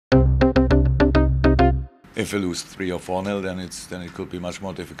if we lose 3 or 4-0, then it could be much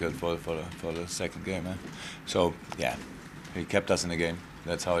more difficult for the second game. So yeah, he kept us in the game.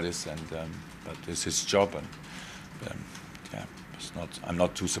 That's how it is, and but it's his job, and yeah, I'm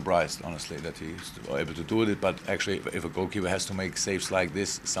not too surprised, honestly, that he's able to do it. But actually, if a goalkeeper has to make saves like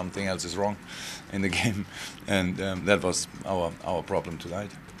this, something else is wrong in the game, and that was our problem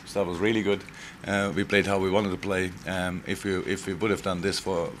tonight. So that was really good. We played how we wanted to play. If we would have done this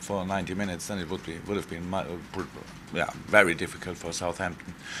for 90 minutes, then it would have been very difficult for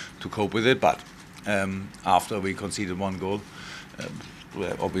Southampton to cope with it. But after we conceded 1 goal,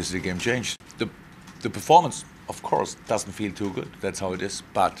 obviously the game changed. The performance, of course, doesn't feel too good. That's how it is.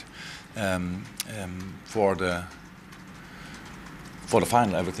 But for the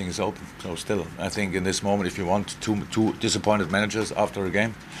final, everything is open. So still, I think in this moment, if you want two disappointed managers after a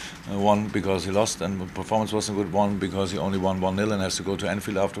game, one because he lost and performance wasn't good, one because he only won 1-0 and has to go to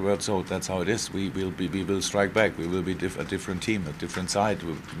Anfield afterwards. So that's how it is. We will strike back. We will be a different team, a different side.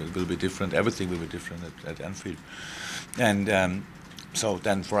 We will be different. Everything will be different at Anfield. And so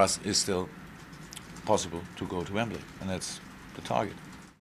then for us, it's still possible to go to Wembley, and that's the target.